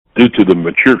Due to the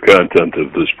mature content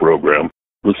of this program,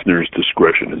 listeners'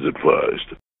 discretion is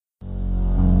advised.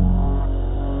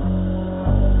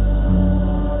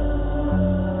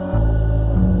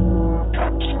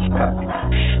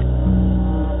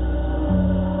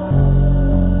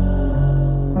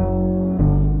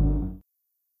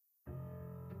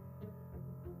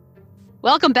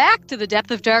 Welcome back to The Depth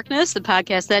of Darkness, the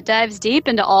podcast that dives deep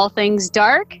into all things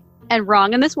dark and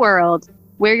wrong in this world.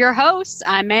 We're your hosts.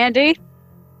 I'm Mandy.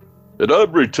 And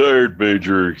I'm retired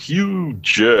Major Hugh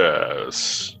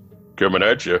Jass. Coming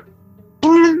at you.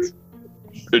 In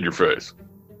your face.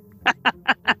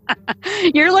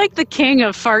 You're like the king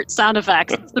of fart sound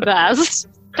effects. It's the best.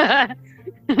 Got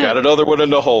another one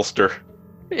in the holster.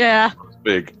 Yeah.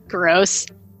 Big. Gross.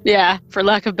 Yeah, for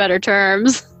lack of better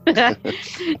terms.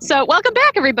 So, welcome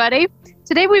back, everybody.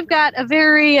 Today we've got a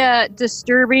very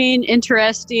disturbing,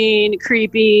 interesting,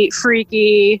 creepy,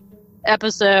 freaky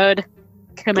episode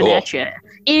coming at you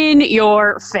in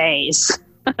your face.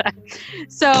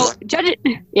 So, judge it.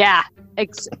 Yeah,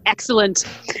 excellent.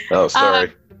 Oh,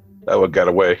 sorry. That one got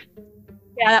away.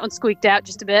 Yeah, that one squeaked out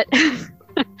just a bit.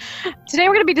 Today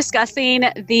we're going to be discussing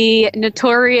the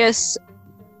notorious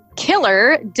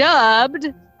killer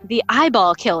dubbed the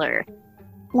Eyeball Killer.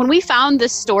 When we found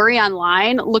this story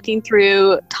online, looking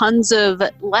through tons of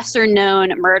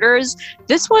lesser-known murders,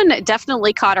 this one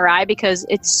definitely caught our eye because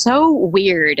it's so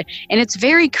weird, and it's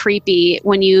very creepy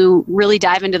when you really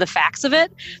dive into the facts of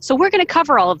it. So we're going to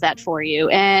cover all of that for you.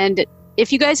 And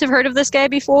if you guys have heard of this guy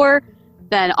before,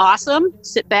 then awesome.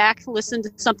 Sit back, listen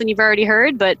to something you've already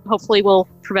heard, but hopefully we'll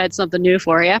provide something new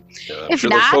for you. Yeah, I'm sure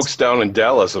those folks down in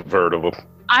Dallas have heard of him.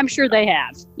 I'm sure they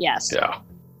have, yes. Yeah.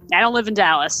 I don't live in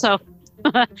Dallas, so...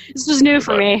 This was new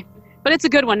for me, but it's a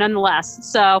good one nonetheless.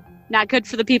 So not good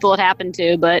for the people it happened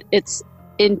to, but it's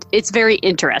very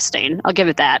interesting. I'll give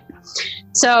it that.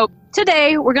 So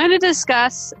today we're going to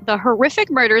discuss the horrific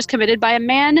murders committed by a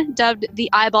man dubbed the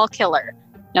Eyeball Killer.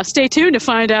 Now stay tuned to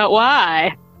find out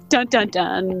why. Dun, dun,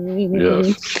 dun.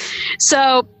 Yes.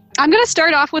 So I'm going to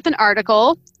start off with an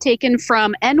article taken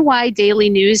from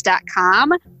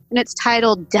nydailynews.com. And it's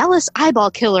titled, Dallas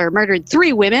Eyeball Killer Murdered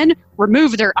 3 Women,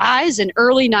 Removed Their Eyes in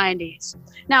Early 90s.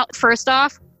 Now, first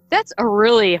off, that's a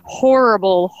really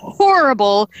horrible,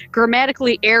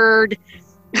 grammatically errored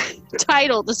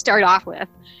title to start off with.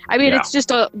 I mean, It's just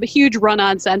a huge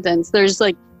run-on sentence.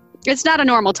 It's not a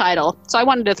normal title, so I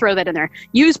wanted to throw that in there.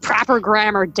 Use proper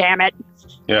grammar, damn it.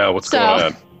 Yeah, what's going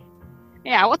on?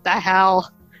 Yeah, what the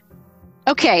hell?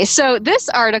 Okay, so this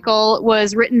article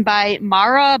was written by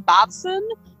Mara Bovson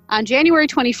on January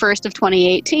 21st of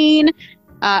 2018,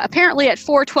 apparently at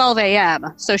 4:12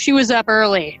 a.m. So she was up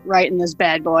early writing this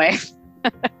bad boy.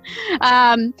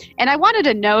 And I wanted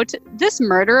to note, this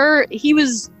murderer, he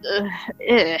was...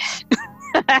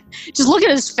 just look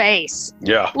at his face.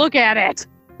 Yeah. Look at it.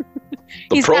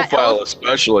 The profile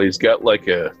especially, he's got like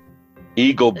a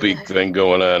eagle beak thing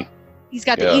going on. He's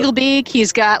got the eagle beak.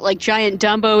 He's got like giant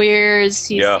Dumbo ears.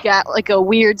 He's got like a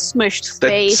weird smushed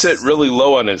face. That sit really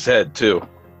low on his head too.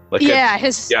 Like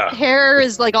his hair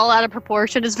is like all out of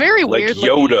proportion. It's very weird. Like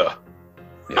Yoda.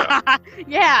 Yeah.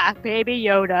 Yeah, baby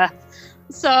Yoda.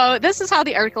 So this is how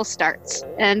the article starts.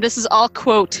 And this is all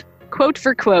quote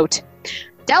for quote.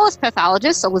 Dallas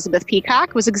pathologist Elizabeth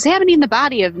Peacock was examining the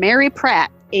body of Mary Pratt,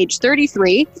 age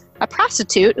 33, a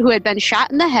prostitute who had been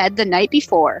shot in the head the night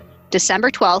before,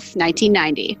 December 12th,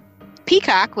 1990.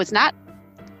 Peacock was not...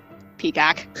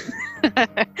 Peacock.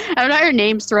 I don't know, your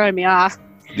name's throwing me off.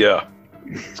 Yeah.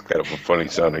 It's kind of a funny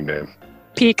sounding name.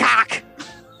 Peacock.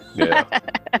 Yeah.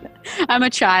 I'm a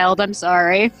child. I'm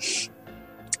sorry.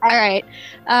 All right.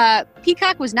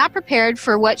 Peacock was not prepared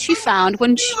for what she found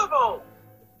when she...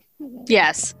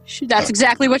 Yes, that's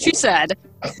exactly what she said.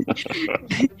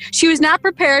 She was not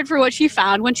prepared for what she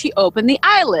found when she opened the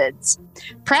eyelids.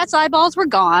 Pratt's eyeballs were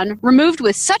gone, removed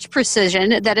with such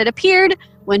precision that it appeared,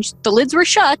 when the lids were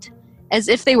shut, as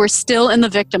if they were still in the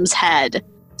victim's head.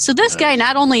 So this guy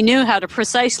not only knew how to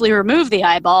precisely remove the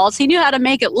eyeballs, he knew how to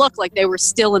make it look like they were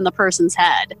still in the person's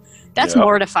head. That's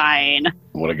mortifying.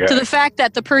 What a guy. To the fact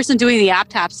that the person doing the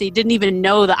autopsy didn't even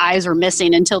know the eyes were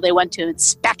missing until they went to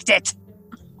inspect it.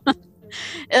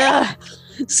 Ugh.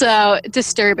 So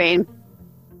disturbing.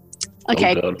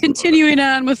 Okay, continuing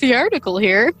on with the article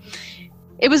here.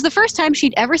 It was the first time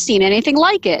she'd ever seen anything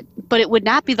like it, but it would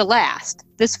not be the last.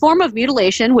 This form of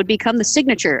mutilation would become the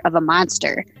signature of a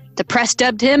monster. The press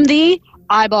dubbed him the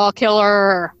Eyeball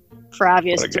Killer for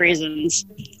obvious reasons.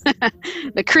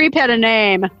 The creep had a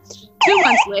name. 2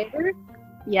 months later,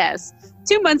 Yes.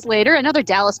 2 months later, another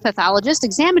Dallas pathologist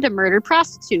examined a murdered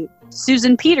prostitute.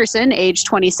 Susan Peterson, age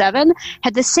 27,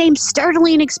 had the same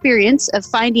startling experience of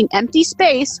finding empty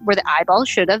space where the eyeball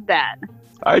should have been.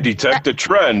 I detect a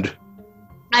trend.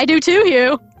 I do too,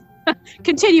 Hugh.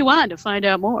 Continue on to find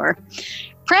out more.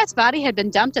 Pratt's body had been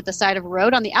dumped at the side of a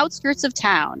road on the outskirts of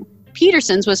town.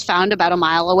 Peterson's was found about a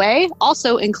mile away,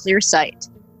 also in clear sight.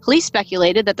 Police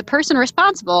speculated that the person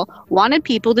responsible wanted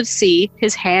people to see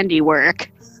his handiwork.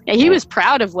 And he was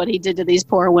proud of what he did to these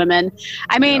poor women.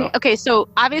 I mean, okay, so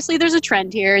obviously there's a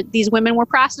trend here. These women were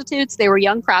prostitutes. They were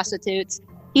young prostitutes.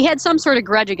 He had some sort of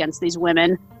grudge against these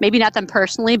women. Maybe not them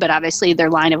personally, but obviously their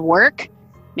line of work.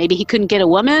 Maybe he couldn't get a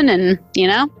woman and,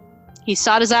 he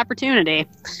sought his opportunity.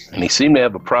 And he seemed to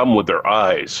have a problem with their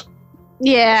eyes.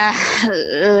 Yeah.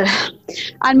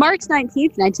 On March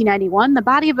 19th, 1991, the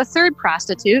body of a third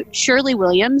prostitute, Shirley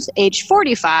Williams, age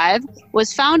 45,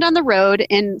 was found on the road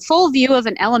in full view of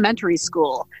an elementary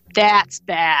school. That's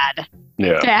bad.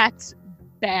 Yeah. That's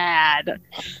bad.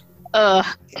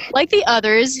 Like the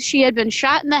others, she had been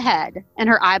shot in the head, and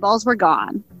her eyeballs were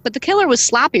gone. But the killer was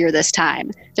sloppier this time.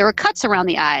 There were cuts around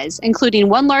the eyes, including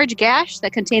one large gash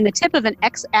that contained the tip of an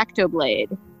X-Acto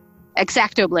blade.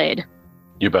 X-Acto blade.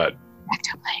 You bet.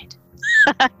 X-Acto blade.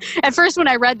 At first, when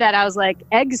I read that, I was like,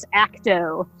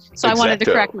 X-Acto. So I wanted to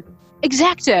correct me.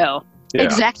 Exacto. Yeah.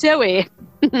 Exacto-y.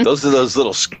 Those are those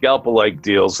little scalpel-like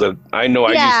deals that I know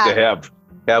I used to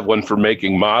have one for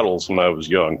making models when I was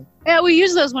young. Yeah, we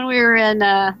used those when we were in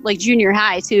junior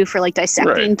high, too, for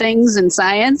dissecting things in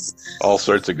science. All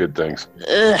sorts of good things.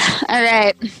 Ugh. All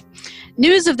right.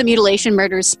 News of the mutilation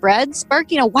murders spread,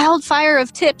 sparking a wildfire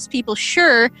of tips people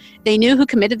sure they knew who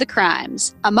committed the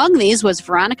crimes. Among these was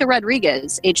Veronica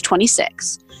Rodriguez, age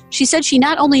 26. She said she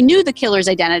not only knew the killer's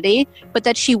identity, but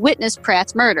that she witnessed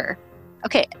Pratt's murder.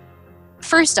 Okay,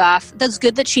 first off, that's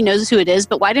good that she knows who it is,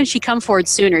 but why didn't she come forward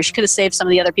sooner? She could have saved some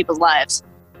of the other people's lives.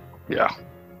 Yeah.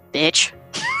 Bitch.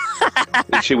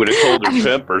 She would have told her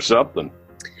pimp or something.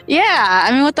 Yeah,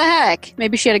 I mean, what the heck?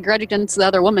 Maybe she had a grudge against the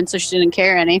other woman, so she didn't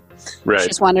care any. Right. She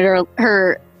just wanted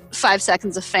her 5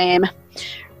 seconds of fame.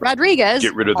 Rodriguez...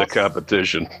 Get rid of the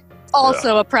competition.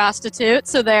 Also a prostitute,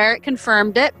 so there, it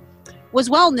confirmed it. Was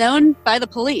well known by the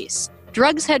police.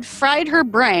 Drugs had fried her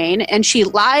brain, and she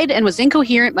lied and was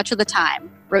incoherent much of the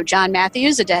time, wrote John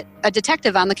Matthews, a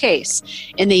detective on the case,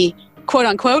 in the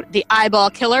quote-unquote, The Eyeball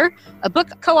Killer, a book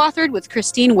co-authored with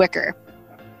Christine Wicker.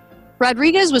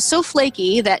 Rodriguez was so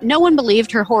flaky that no one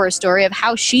believed her horror story of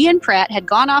how she and Pratt had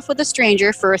gone off with a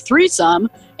stranger for a threesome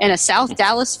in a South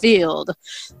Dallas field.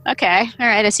 Okay, all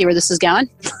right, I see where this is going.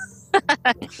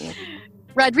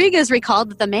 Rodriguez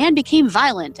recalled that the man became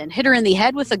violent and hit her in the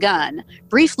head with a gun,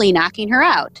 briefly knocking her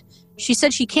out. She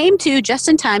said she came to just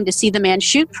in time to see the man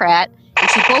shoot Pratt, and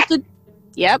she bolted...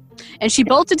 Yep. And she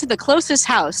bolted to the closest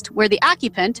house, where the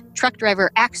occupant, truck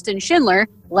driver Axton Schindler,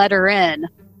 let her in.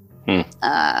 And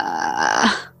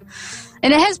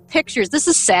it has pictures. This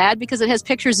is sad because it has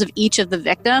pictures of each of the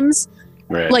victims,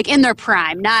 right, in their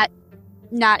prime, not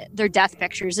their death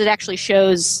pictures. It actually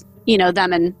shows,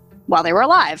 them while they were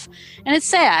alive. And it's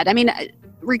sad. I mean,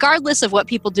 regardless of what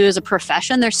people do as a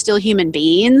profession, they're still human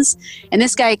beings. And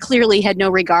this guy clearly had no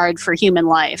regard for human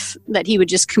life, that he would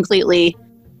just completely...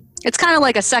 It's kind of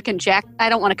like a second Jack. I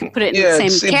don't want to put it in the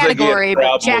same category,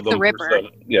 but Jack the Ripper.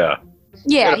 Yeah,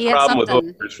 he had a problem with something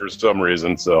hookers for some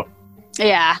reason. So,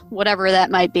 yeah, whatever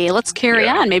that might be. Let's carry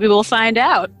on. Maybe we'll find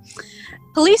out.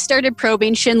 Police started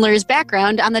probing Schindler's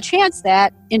background on the chance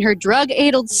that, in her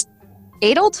drug-addled?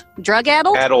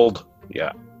 Addled.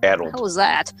 Yeah, addled. What was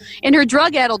that? In her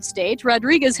drug-addled state,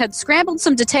 Rodriguez had scrambled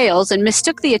some details and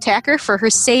mistook the attacker for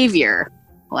her savior.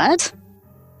 What?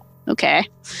 Okay.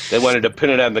 They wanted to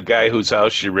pin it on the guy whose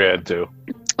house she ran to.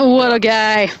 What a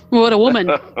guy. What a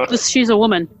woman. She's a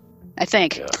woman, I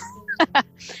think. Yeah.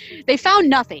 They found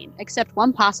nothing except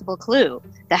one possible clue.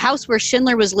 The house where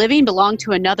Schindler was living belonged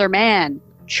to another man,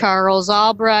 Charles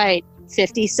Albright,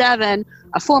 57,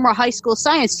 a former high school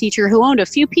science teacher who owned a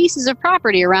few pieces of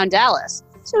property around Dallas.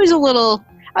 So he's a little,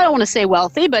 I don't want to say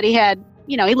wealthy, but he had,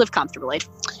 he lived comfortably.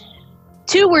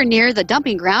 2 were near the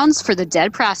dumping grounds for the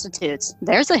dead prostitutes.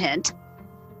 There's a hint.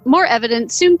 More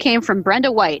evidence soon came from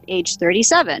Brenda White, age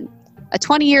 37, a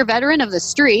 20-year veteran of the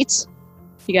streets.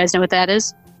 You guys know what that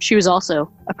is? She was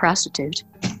also a prostitute.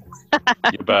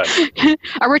 You bet.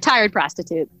 A retired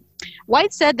prostitute.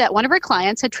 White said that one of her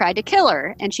clients had tried to kill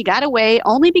her, and she got away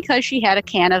only because she had a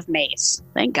can of mace.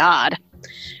 Thank God.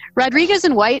 Rodriguez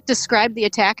and White described the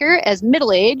attacker as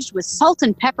middle-aged with salt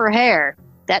and pepper hair.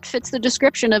 That fits the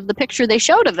description of the picture they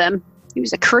showed of him. He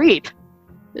was a creep.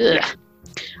 Ugh.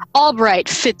 Albright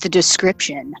fit the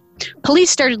description. Police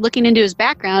started looking into his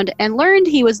background and learned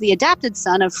he was the adopted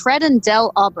son of Fred and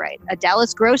Dell Albright, a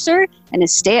Dallas grocer, and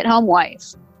his stay-at-home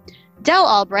wife. Dell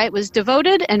Albright was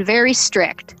devoted and very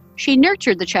strict. She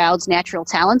nurtured the child's natural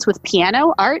talents with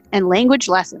piano, art, and language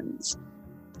lessons.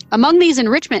 Among these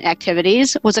enrichment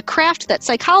activities was a craft that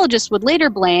psychologists would later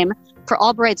blame for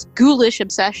Albright's ghoulish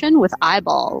obsession with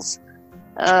eyeballs.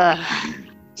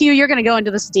 Hugh, you're going to go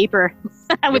into this deeper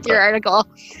with your article.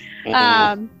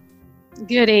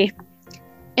 Goody.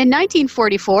 In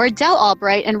 1944, Dell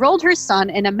Albright enrolled her son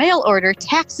in a mail-order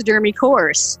taxidermy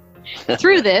course.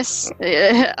 Through this,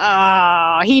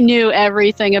 he knew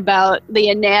everything about the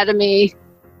anatomy.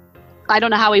 I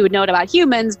don't know how he would know it about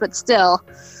humans, but still,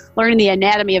 learning the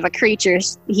anatomy of a creature,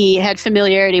 he had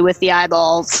familiarity with the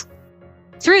eyeballs.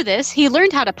 Through this, he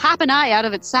learned how to pop an eye out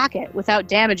of its socket without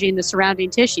damaging the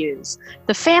surrounding tissues.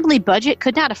 The family budget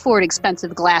could not afford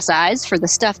expensive glass eyes for the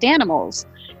stuffed animals.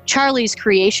 Charlie's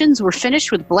creations were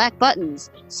finished with black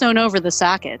buttons sewn over the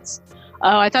sockets.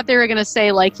 Oh, I thought they were going to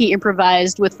say, like, he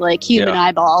improvised with, like, human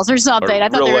eyeballs or something. Or I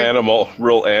thought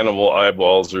real animal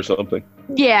eyeballs or something.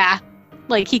 Yeah.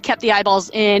 Like, he kept the eyeballs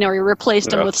in or he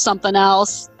replaced them with something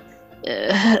else.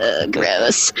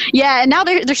 Gross. Yeah, and now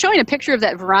they're showing a picture of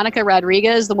that Veronica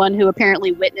Rodriguez, the one who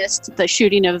apparently witnessed the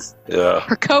shooting of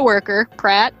her coworker,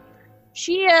 Pratt.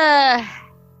 She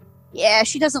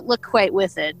doesn't look quite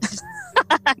with it.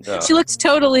 No. She looks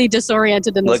totally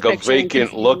disoriented in this picture. Like a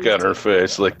vacant look on her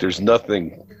face, like there's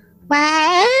nothing.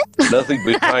 What? Nothing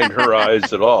behind her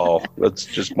eyes at all. That's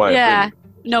just my opinion.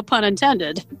 No pun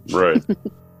intended. Right.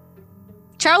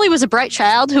 Charlie was a bright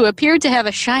child who appeared to have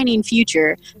a shining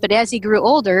future, but as he grew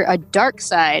older, a dark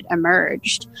side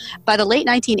emerged. By the late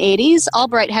 1980s,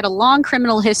 Albright had a long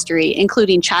criminal history,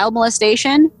 including child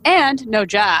molestation and no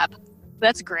job.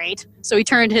 That's great. So he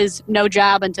turned his no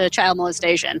job into child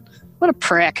molestation. What a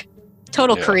prick.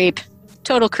 Total creep.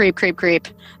 Total creep.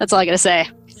 That's all I gotta say.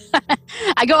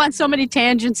 I go on so many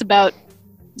tangents about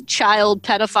child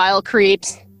pedophile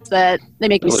creeps that they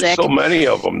make me sick. There's so many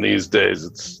of them these days.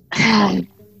 It's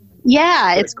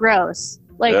it's gross.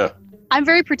 Like, I'm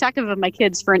very protective of my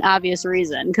kids for an obvious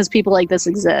reason, because people like this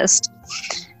exist.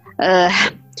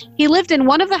 He lived in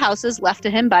one of the houses left to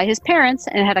him by his parents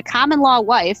and had a common-law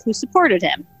wife who supported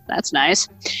him. That's nice.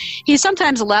 He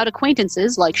sometimes allowed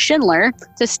acquaintances, like Schindler,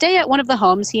 to stay at one of the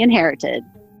homes he inherited.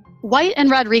 White and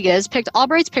Rodriguez picked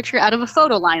Albright's picture out of a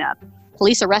photo lineup.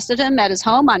 Police arrested him at his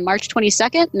home on March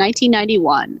 22nd,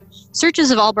 1991.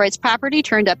 Searches of Albright's property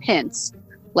turned up hints,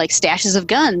 like stashes of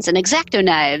guns and X-Acto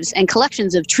knives and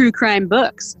collections of true crime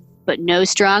books, but no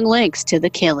strong links to the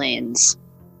killings.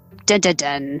 Dun dun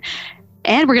dun.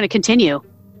 And we're going to continue.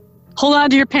 Hold on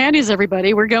to your panties,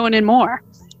 everybody. We're going in more.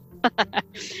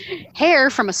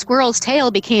 Hair from a squirrel's tail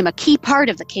became a key part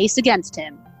of the case against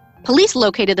him. Police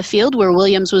located the field where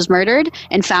Williams was murdered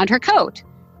and found her coat.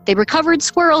 They recovered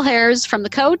squirrel hairs from the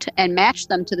coat and matched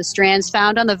them to the strands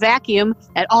found on the vacuum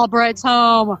at Albright's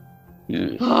home.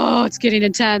 Oh, it's getting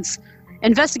intense.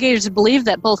 Investigators believe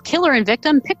that both killer and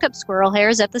victim picked up squirrel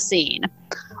hairs at the scene.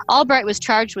 Albright was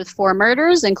charged with 4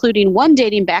 murders, including one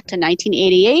dating back to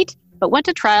 1988, but went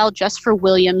to trial just for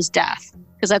Williams' death,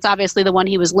 because that's obviously the one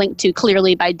he was linked to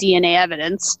clearly by DNA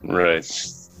evidence. Right.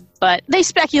 But they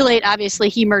speculate, obviously,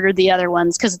 he murdered the other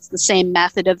ones because it's the same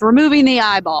method of removing the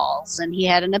eyeballs, and he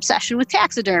had an obsession with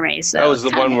taxidermy. So that was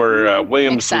the one where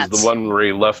Williams was the one where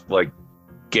he left, like,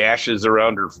 gashes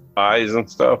around her eyes and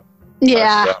stuff.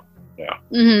 Yeah.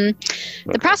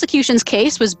 Mm-hmm. The prosecution's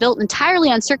case was built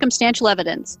entirely on circumstantial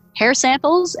evidence, hair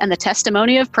samples, and the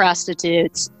testimony of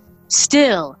prostitutes.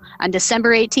 Still, on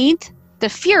December 18th, the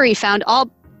jury found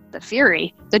the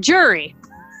jury.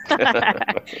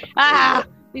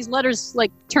 These letters,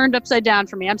 like, turned upside down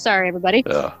for me. I'm sorry, everybody.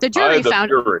 Yeah. The jury found...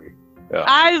 Fury. Yeah.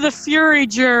 I, the Fury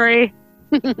jury.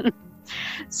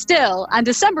 Still, on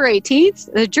December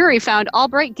 18th, the jury found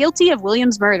Albright guilty of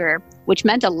Williams' murder, which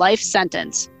meant a life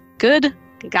sentence. Good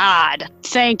God.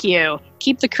 Thank you.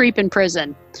 Keep the creep in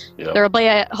prison. Yep. There will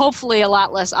be hopefully a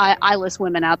lot less eyeless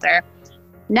women out there.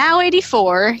 Now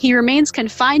 84, he remains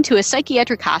confined to a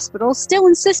psychiatric hospital, still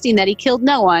insisting that he killed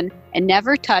no one and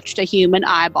never touched a human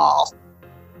eyeball.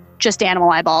 Just animal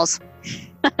eyeballs.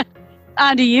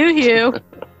 On to you, Hugh.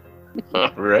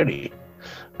 Alrighty.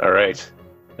 All right.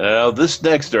 Now, this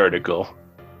next article,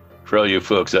 for all you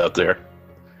folks out there,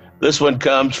 this one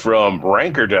comes from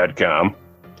Ranker.com,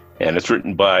 and it's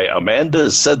written by Amanda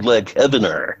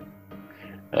Sedlak-Heavener.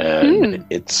 And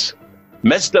it's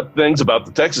messed up things about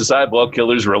the Texas eyeball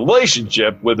killer's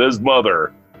relationship with his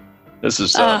mother. This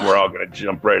is something we're all going to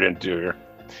jump right into here.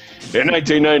 In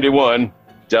 1991,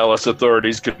 Dallas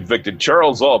authorities convicted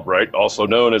Charles Albright, also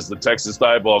known as the Texas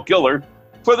Eyeball Killer,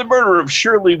 for the murder of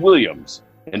Shirley Williams.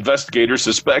 Investigators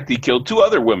suspect he killed two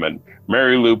other women,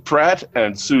 Mary Lou Pratt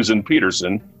and Susan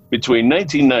Peterson, between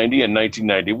 1990 and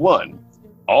 1991.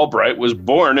 Albright was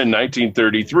born in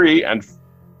 1933, and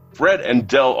Fred and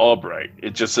Dell Albright.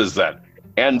 It just says that.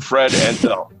 And Fred and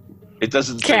Dell. It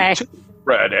doesn't say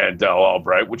Fred and Dell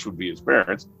Albright, which would be his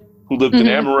parents, who lived in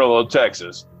Amarillo,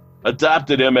 Texas,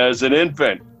 adopted him as an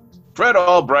infant. Fred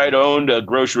Albright owned a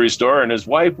grocery store, and his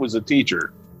wife was a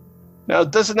teacher. Now,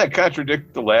 doesn't that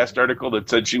contradict the last article that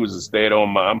said she was a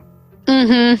stay-at-home mom?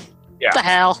 Mm-hmm. Yeah. What the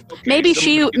hell? Okay,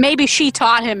 maybe she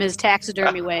taught him his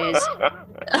taxidermy ways.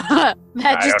 That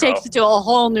just takes it to a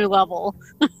whole new level.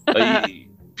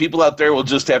 People out there will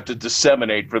just have to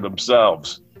disseminate for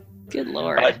themselves. Good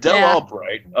Lord. Dell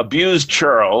Albright abused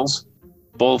Charles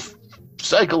both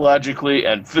psychologically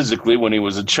and physically when he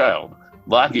was a child,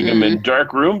 locking him in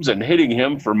dark rooms and hitting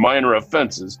him for minor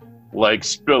offenses like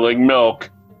spilling milk.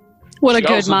 What a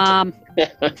good mom.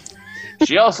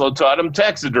 She also taught him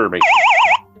taxidermy,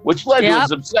 which led to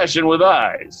his obsession with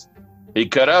eyes. He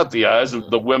cut out the eyes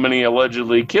of the women he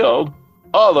allegedly killed,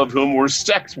 all of whom were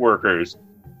sex workers,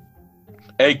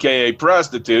 a.k.a.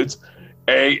 prostitutes,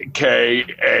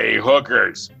 a.k.a.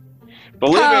 hookers.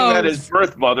 Believing that his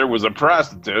birth mother was a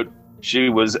prostitute, she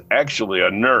was actually a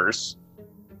nurse.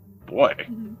 Boy,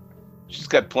 she's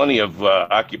got plenty of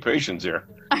occupations here.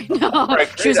 I know.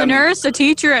 She was a nurse, a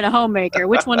teacher, and a homemaker.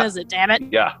 Which one is it, damn it?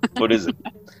 Yeah, what is it?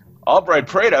 Albright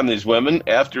preyed on these women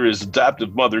after his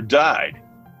adoptive mother died.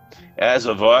 As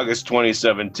of August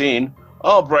 2017,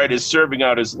 Albright is serving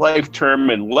out his life term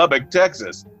in Lubbock,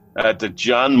 Texas, at the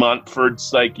John Montford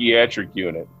Psychiatric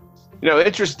Unit. You know,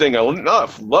 interesting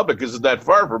enough, Lubbock isn't that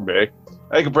far from me.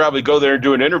 I could probably go there and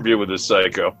do an interview with this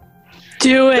psycho.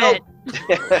 Do it.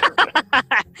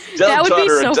 Del taught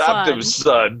her adoptive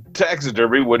son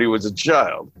taxidermy when he was a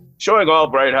child, showing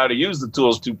Albright how to use the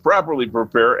tools to properly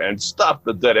prepare and stuff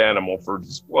the dead animal for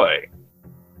display.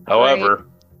 However,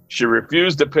 she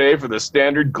refused to pay for the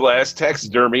standard glass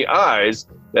taxidermy eyes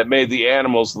that made the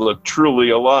animals look truly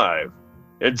alive.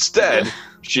 Instead,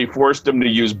 she forced him to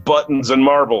use buttons and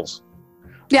marbles.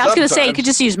 Yeah, I was going to say, you could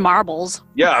just use marbles.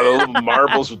 Yeah, the little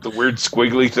marbles with the weird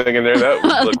squiggly thing in there.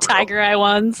 That would the tiger eye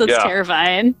ones. That's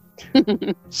terrifying.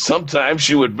 Sometimes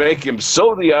she would make him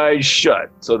sew the eyes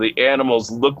shut so the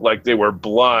animals looked like they were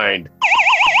blind.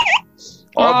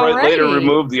 Albright later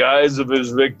removed the eyes of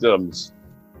his victims.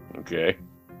 Okay.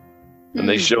 And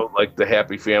they showed like the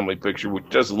happy family picture, which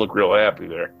doesn't look real happy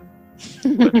there.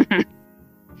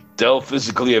 Dell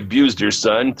physically abused her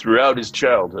son throughout his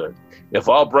childhood. If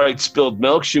Albright spilled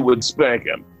milk, she would spank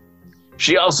him.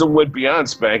 She also went beyond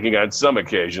spanking on some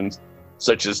occasions,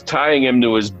 such as tying him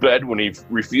to his bed when he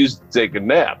refused to take a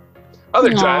nap.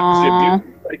 Other times, the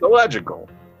abuse was psychological.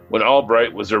 When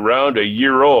Albright was around a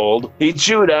year old, he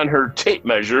chewed on her tape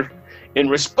measure. In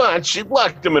response, she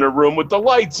locked him in a room with the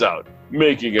lights out,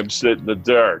 making him sit in the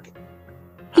dark.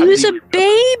 He was a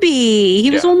baby. He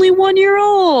was only 1 year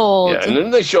old. Yeah, and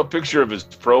then they show a picture of his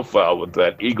profile with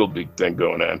that eagle beak thing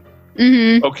going on.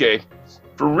 Okay,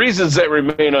 for reasons that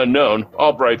remain unknown,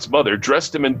 Albright's mother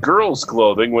dressed him in girls'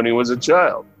 clothing when he was a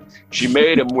child. She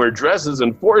made him wear dresses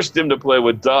and forced him to play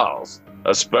with dolls,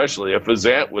 especially if his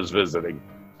aunt was visiting.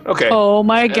 Okay. Oh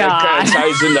my God. It kind of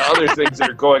ties into other things that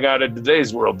are going on in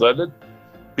today's world, doesn't it?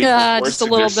 Just a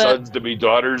little bit. Sons to be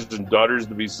daughters and daughters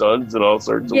to be sons and all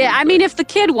sorts of Yeah, I mean, if the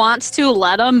kid wants to,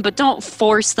 let them, but don't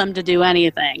force them to do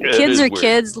anything. Yeah, kids are weird.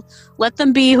 Kids. Let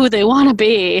them be who they want to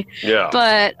be. Yeah.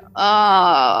 But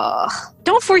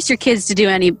don't force your kids to do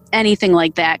anything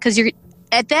like that, because you're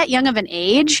at that young of an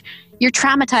age. You're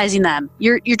traumatizing them.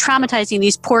 You're traumatizing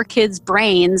these poor kids'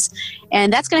 brains,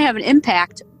 and that's going to have an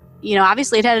impact. You know,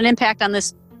 obviously, it had an impact on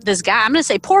this guy. I'm going to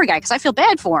say poor guy because I feel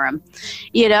bad for him.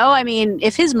 You know, I mean,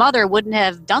 if his mother wouldn't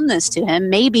have done this to him,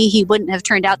 maybe he wouldn't have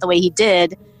turned out the way he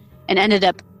did and ended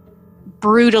up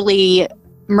brutally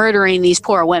murdering these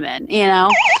poor women, you know?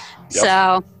 Yep.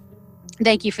 So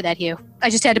thank you for that, Hugh. I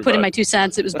just had to put in my 2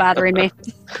 cents. It was bothering me.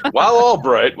 While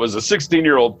Albright was a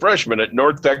 16-year-old freshman at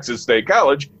North Texas State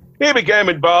College, he became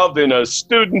involved in a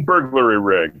student burglary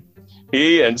ring.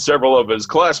 He and several of his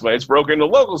classmates broke into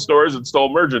local stores and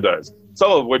stole merchandise,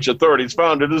 some of which authorities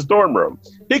found in his dorm room.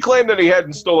 He claimed that he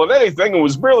hadn't stolen anything and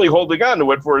was merely holding on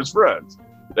to it for his friends.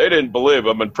 They didn't believe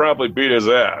him and promptly beat his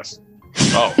ass.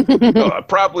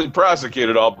 Promptly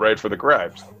prosecuted Albright for the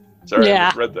crimes. Sorry,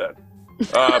 I just read that.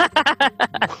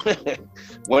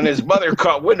 When his mother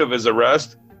caught wind of his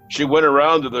arrest, she went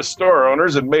around to the store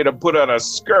owners and made him put on a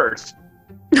skirt.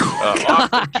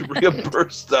 Offered to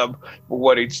reimburse them for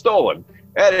what he'd stolen.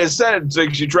 At his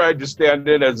sentencing, she tried to stand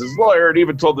in as his lawyer and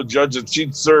even told the judge that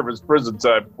she'd serve his prison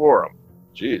time for him.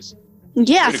 Jeez.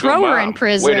 Yeah, Way to throw go, her Mom. in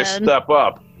prison. Way to step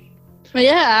up.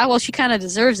 Yeah, well, she kind of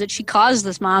deserves it. She caused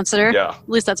this monster. Yeah. At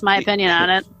least that's my opinion on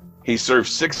it. He served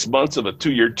 6 months of a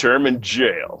 2-year term in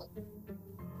jail.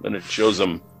 Then it shows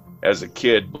him as a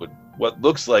kid with what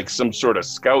looks like some sort of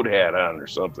scout hat on or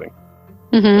something.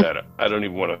 Mm-hmm. I don't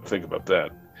even want to think about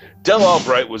that. Dell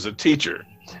Albright was a teacher,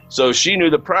 so she knew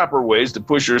the proper ways to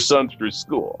push her son through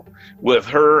school. With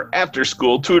her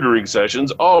after-school tutoring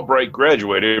sessions, Albright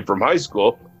graduated from high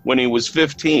school when he was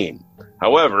 15.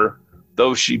 However,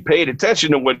 though she paid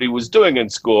attention to what he was doing in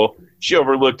school, she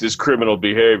overlooked his criminal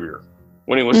behavior.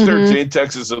 When he was 13,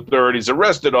 Texas authorities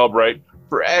arrested Albright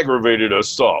for aggravated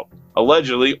assault.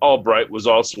 Allegedly, Albright was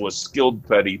also a skilled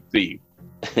petty thief.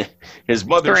 His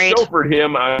mother chauffeured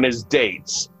him on his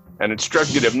dates and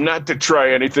instructed him not to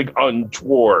try anything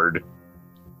untoward.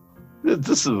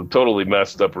 This is a totally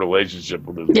messed up relationship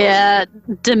with his mother. Yeah,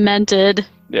 demented.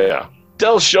 Yeah.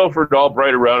 Dell chauffeured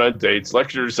Albright around on dates,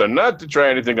 lectured her son not to try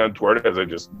anything untoward, as I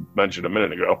just mentioned a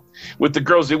minute ago, with the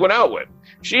girls he went out with.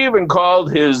 She even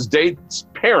called his dates'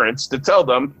 parents to tell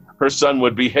them her son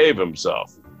would behave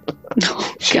himself.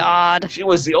 Oh, God. She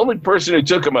was the only person who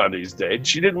took him on these dates.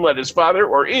 She didn't let his father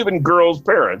or even girls'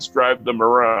 parents drive them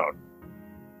around.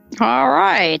 All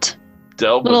right.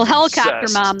 Dell Little was helicopter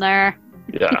obsessed. mom there.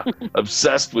 Yeah,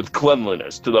 obsessed with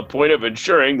cleanliness to the point of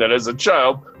ensuring that as a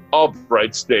child,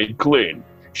 Albright stayed clean.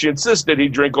 She insisted he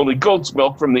drink only goat's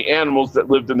milk from the animals that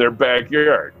lived in their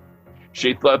backyard.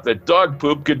 She thought that dog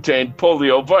poop contained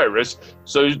polio virus,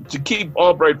 so to keep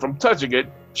Albright from touching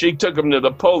it, she took him to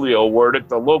the polio ward at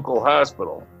the local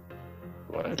hospital.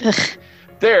 What?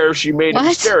 There, she made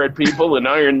him stare at people in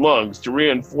iron lungs to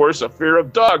reinforce a fear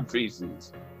of dog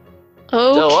feces.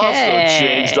 Okay. Dell also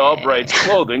changed Albright's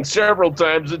clothing several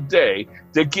times a day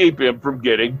to keep him from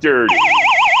getting dirty.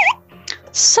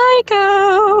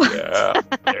 Psycho! Yeah,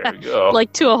 there you go.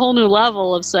 Like to a whole new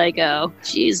level of psycho.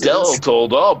 Jesus. Dell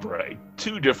told Albright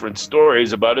 2 different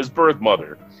stories about his birth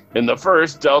mother. In the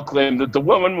first, Dell claimed that the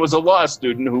woman was a law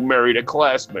student who married a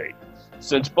classmate.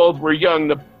 Since both were young,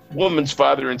 the woman's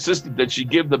father insisted that she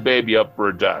give the baby up for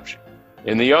adoption.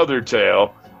 In the other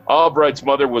tale, Albright's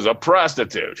mother was a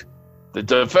prostitute. The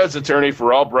defense attorney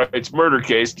for Albright's murder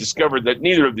case discovered that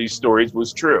neither of these stories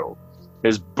was true.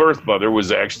 His birth mother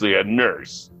was actually a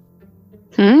nurse.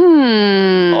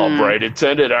 Albright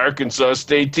attended Arkansas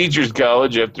State Teachers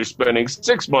College after spending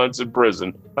 6 months in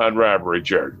prison on robbery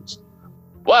charges.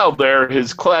 While there,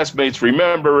 his classmates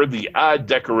remember the odd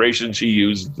decorations he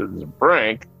used as a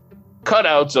prank,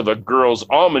 cutouts of a girl's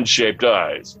almond-shaped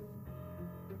eyes.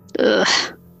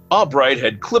 Ugh. Albright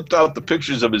had clipped out the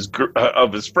pictures of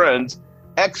his friends'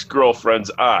 ex-girlfriend's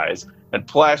eyes and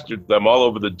plastered them all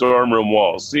over the dorm room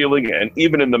walls, ceiling, and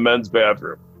even in the men's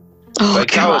bathroom. Oh,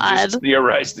 Psychologists God.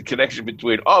 theorized the connection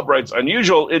between Albright's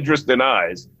unusual interest in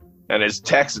eyes and his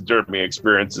taxidermy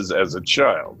experiences as a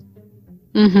child.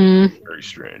 Mm-hmm. Very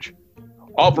strange.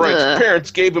 Albright's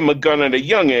parents gave him a gun at a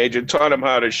young age and taught him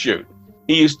how to shoot.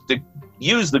 He used to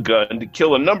use the gun to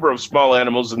kill a number of small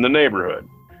animals in the neighborhood.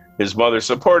 His mother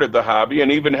supported the hobby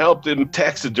and even helped him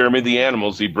taxidermy the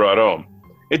animals he brought home.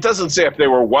 It doesn't say if they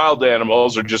were wild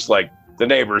animals or just like the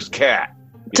neighbor's cat.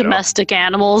 Domestic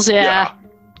animals, yeah.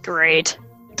 Great.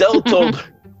 Dell told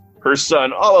her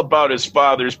son all about his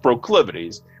father's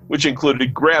proclivities, which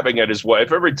included grabbing at his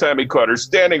wife every time he caught her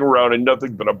standing around in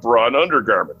nothing but a bra and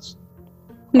undergarments.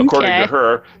 According to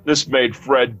her, this made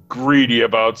Fred greedy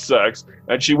about sex,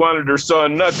 and she wanted her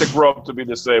son not to grow up to be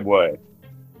the same way.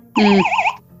 All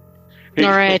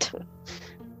right.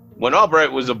 When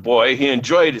Albright was a boy, he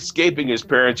enjoyed escaping his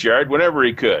parents' yard whenever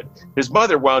he could. His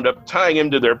mother wound up tying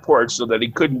him to their porch so that he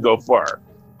couldn't go far.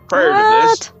 Prior to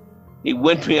this, he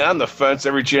went beyond the fence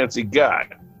every chance he got.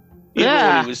 Even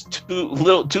when he was too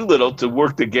little to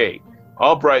work the gate,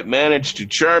 Albright managed to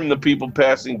charm the people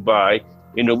passing by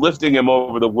into lifting him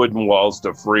over the wooden walls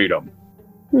to freedom.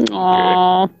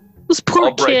 Aww. This poor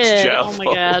Albright's kid. Oh my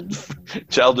God.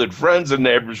 Childhood friends and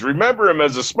neighbors remember him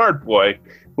as a smart boy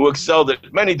who excelled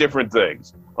at many different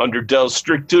things. Under Dell's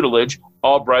strict tutelage,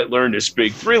 Albright learned to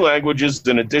speak 3 languages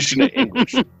in addition to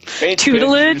English.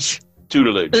 Tutelage?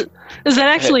 Tutelage. Is that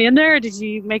actually in there, or did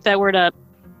you make that word up?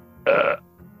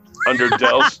 Under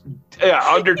Dell's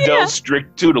Dell's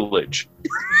strict tutelage.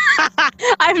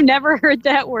 I've never heard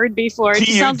that word before. It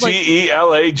sounds like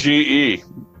Tutelage.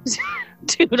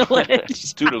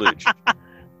 tutelage. Tutelage.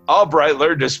 Albright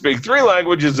learned to speak 3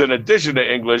 languages in addition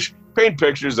to English, paint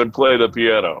pictures, and play the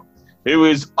piano. He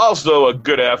was also a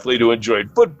good athlete who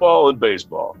enjoyed football and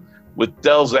baseball. With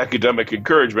Dell's academic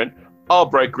encouragement,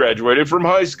 Albright graduated from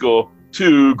high school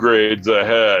 2 grades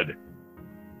ahead.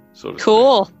 So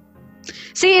cool.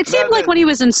 See, it seemed like when he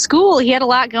was in school, he had a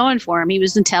lot going for him. He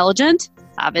was intelligent.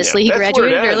 Obviously, he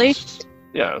graduated early.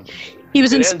 Yeah. He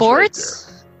was in sports.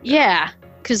 Right, yeah,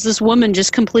 because this woman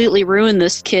just completely ruined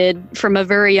this kid from a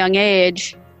very young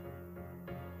age.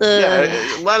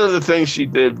 Yeah, a lot of the things she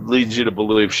did leads you to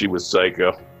believe she was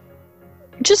psycho.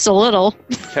 Just a little.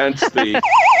 Hence the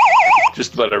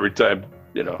just about every time,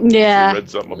 you know, yeah. I read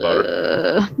something about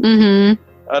her. Mm-hmm.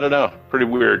 I don't know. Pretty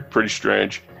weird, pretty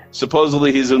strange.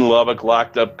 Supposedly he's in Lubbock,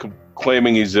 locked up,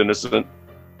 claiming he's innocent.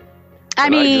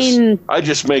 I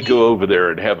just may go over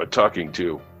there and have a talking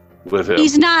to with him.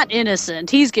 He's not innocent.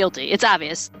 He's guilty. It's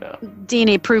obvious. Yeah.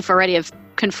 DNA proof already have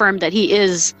confirmed that he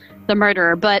is the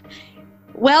murderer. But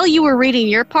while you were reading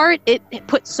your part, it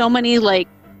put so many like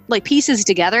pieces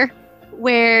together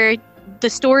where the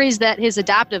stories that his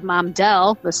adoptive mom,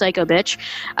 Dell, the psycho bitch,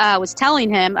 was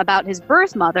telling him about his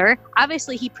birth mother.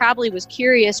 Obviously, he probably was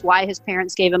curious why his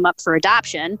parents gave him up for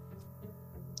adoption.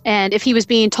 And if he was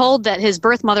being told that his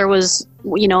birth mother was,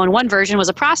 you know, in one version was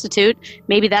a prostitute,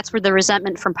 maybe that's where the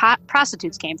resentment from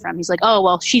prostitutes came from. He's like, oh,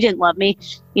 well, she didn't love me.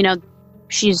 You know,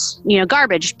 she's, you know,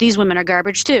 garbage. These women are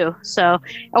garbage too. So,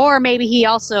 or maybe he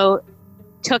also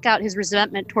took out his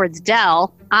resentment towards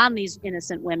Dell on these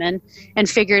innocent women and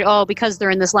figured, oh, because they're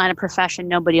in this line of profession,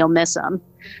 nobody will miss them.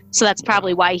 So that's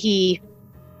probably why he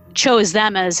chose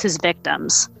them as his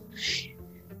victims.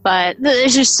 But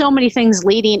there's just so many things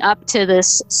leading up to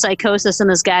this psychosis in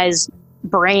this guy's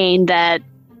brain that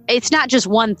it's not just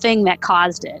one thing that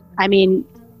caused it. I mean,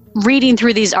 reading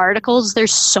through these articles,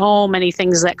 there's so many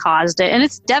things that caused it, and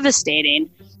it's devastating.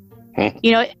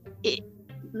 You know,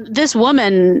 this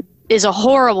woman is a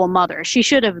horrible mother. She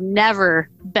should have never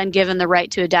been given the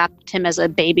right to adopt him as a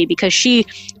baby because she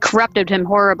corrupted him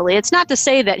horribly. It's not to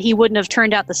say that he wouldn't have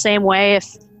turned out the same way if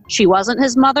she wasn't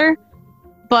his mother,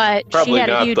 but probably she had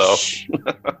not, a huge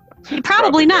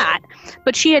probably not,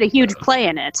 but she had a huge play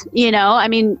in it. You know, I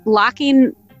mean,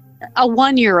 locking a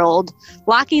 1-year-old,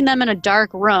 locking them in a dark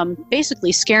room,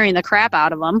 basically scaring the crap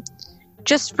out of them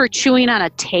just for chewing on a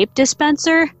tape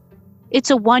dispenser. It's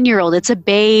a 1-year-old. It's a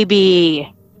baby.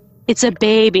 It's a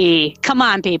baby. Come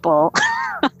on, people.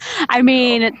 I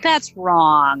mean, that's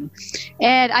wrong.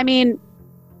 And I mean,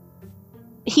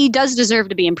 he does deserve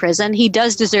to be in prison. He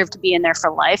does deserve to be in there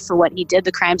for life for what he did,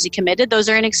 the crimes he committed. Those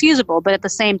are inexcusable. But at the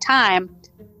same time,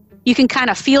 you can kind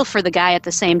of feel for the guy at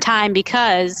the same time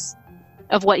because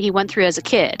of what he went through as a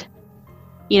kid.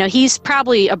 You know, he's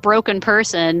probably a broken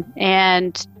person,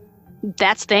 and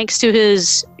that's thanks to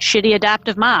his shitty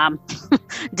adoptive mom,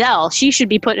 Dell. She should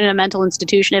be put in a mental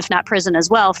institution, if not prison as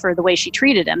well, for the way she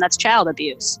treated him. That's child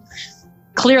abuse.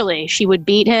 Clearly, she would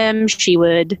beat him. She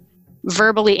would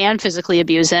verbally and physically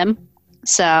abuse him.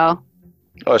 So,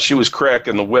 oh, she was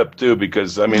cracking the whip too,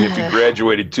 because I mean, if you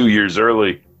graduated 2 years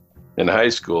early in high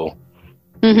school,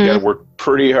 you got to work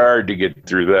pretty hard to get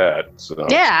through that. So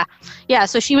yeah.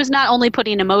 So she was not only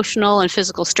putting emotional and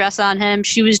physical stress on him,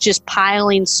 she was just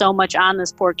piling so much on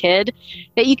this poor kid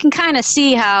that you can kind of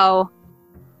see how,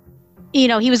 you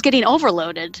know, he was getting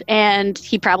overloaded and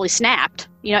he probably snapped.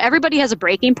 You know, everybody has a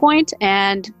breaking point,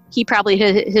 and he probably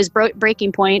hit his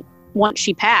breaking point once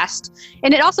she passed.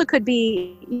 And it also could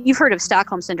be, you've heard of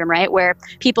Stockholm Syndrome, right? Where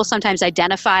people sometimes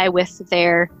identify with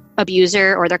their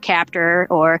abuser or their captor,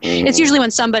 or it's usually when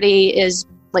somebody is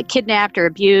like kidnapped or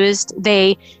abused,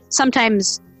 they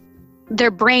sometimes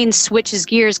their brain switches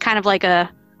gears, kind of like a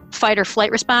fight or flight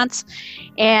response,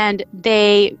 and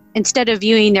they, instead of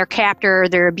viewing their captor or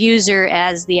their abuser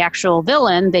as the actual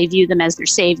villain, they view them as their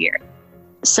savior.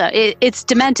 So it's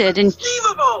demented, and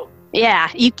yeah,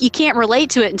 you can't relate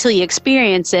to it until you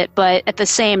experience it. But at the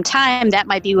same time, that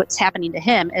might be what's happening to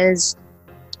him. Is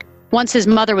once his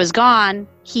mother was gone,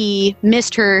 he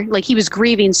missed her. Like, he was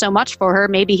grieving so much for her.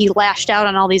 Maybe he lashed out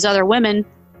on all these other women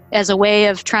as a way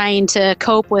of trying to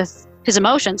cope with his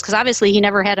emotions, because obviously he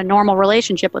never had a normal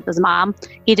relationship with his mom.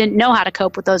 He didn't know how to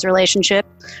cope with those relationships,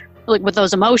 like with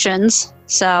those emotions.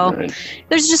 So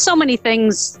there's just so many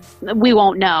things that we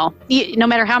won't know. No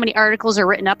matter how many articles are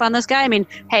written up on this guy. I mean,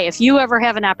 hey, if you ever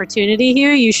have an opportunity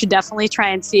here, you should definitely try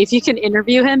and see if you can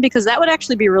interview him, because that would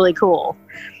actually be really cool.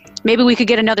 Maybe we could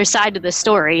get another side to this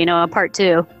story, you know, a part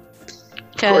 2.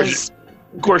 Of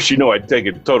course, you know, I'd take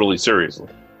it totally seriously.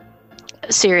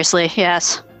 Seriously,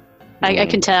 yes. I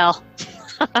can tell.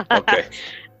 Okay.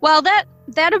 Well,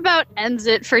 that about ends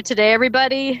it for today,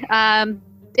 everybody.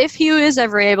 If Hugh is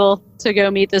ever able to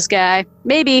go meet this guy,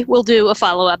 maybe we'll do a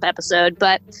follow-up episode.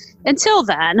 But until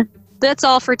then, that's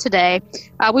all for today.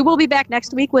 We will be back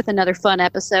next week with another fun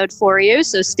episode for you,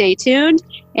 so stay tuned.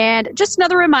 And just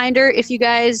another reminder, if you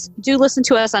guys do listen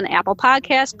to us on Apple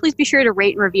Podcasts, please be sure to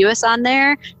rate and review us on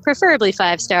there, preferably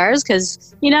 5 stars,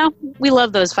 because, you know, we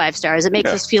love those 5 stars. It makes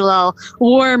us feel all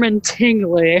warm and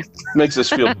tingly. Makes us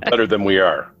feel better than we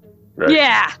are. Right?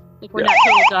 Yeah. Like we're not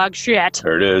total dog shit.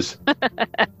 There it is.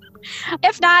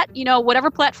 If not, you know, whatever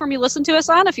platform you listen to us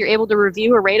on, if you're able to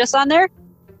review or rate us on there,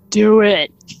 do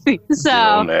it.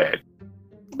 So,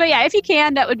 but yeah, if you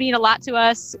can, that would mean a lot to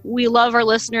us. We love our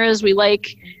listeners. We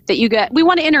like that we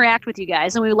want to interact with you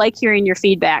guys, and we like hearing your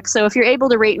feedback. So if you're able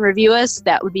to rate and review us,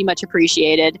 that would be much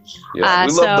appreciated. Yeah,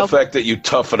 we love the fact that you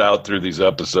tough it out through these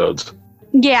episodes.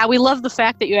 Yeah, we love the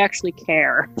fact that you actually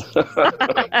care.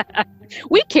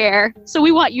 We care, so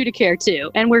we want you to care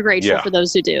too, and we're grateful for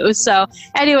those who do. So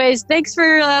anyways, thanks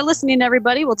for listening,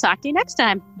 everybody. We'll talk to you next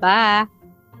time. Bye.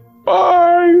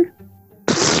 Bye.